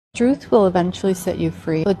truth will eventually set you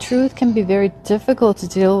free. The truth can be very difficult to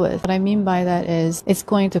deal with. What I mean by that is it's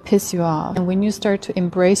going to piss you off. And when you start to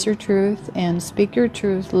embrace your truth and speak your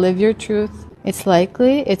truth, live your truth, it's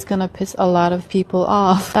likely it's gonna piss a lot of people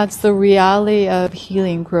off. That's the reality of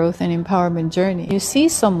healing, growth, and empowerment journey. You see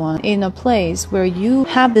someone in a place where you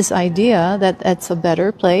have this idea that that's a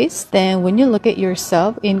better place, then when you look at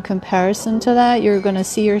yourself in comparison to that, you're gonna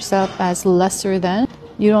see yourself as lesser than.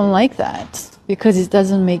 You don't like that because it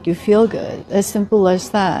doesn't make you feel good. As simple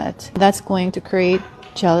as that. That's going to create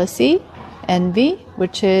jealousy, envy,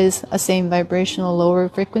 which is a same vibrational lower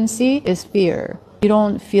frequency, is fear. You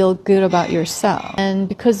don't feel good about yourself. And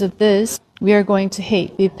because of this, we are going to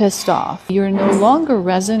hate, be pissed off. You're no longer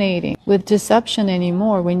resonating with deception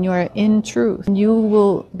anymore when you are in truth. You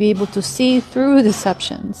will be able to see through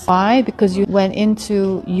deceptions. Why? Because you went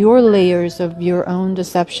into your layers of your own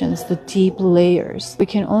deceptions, the deep layers. We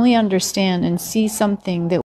can only understand and see something that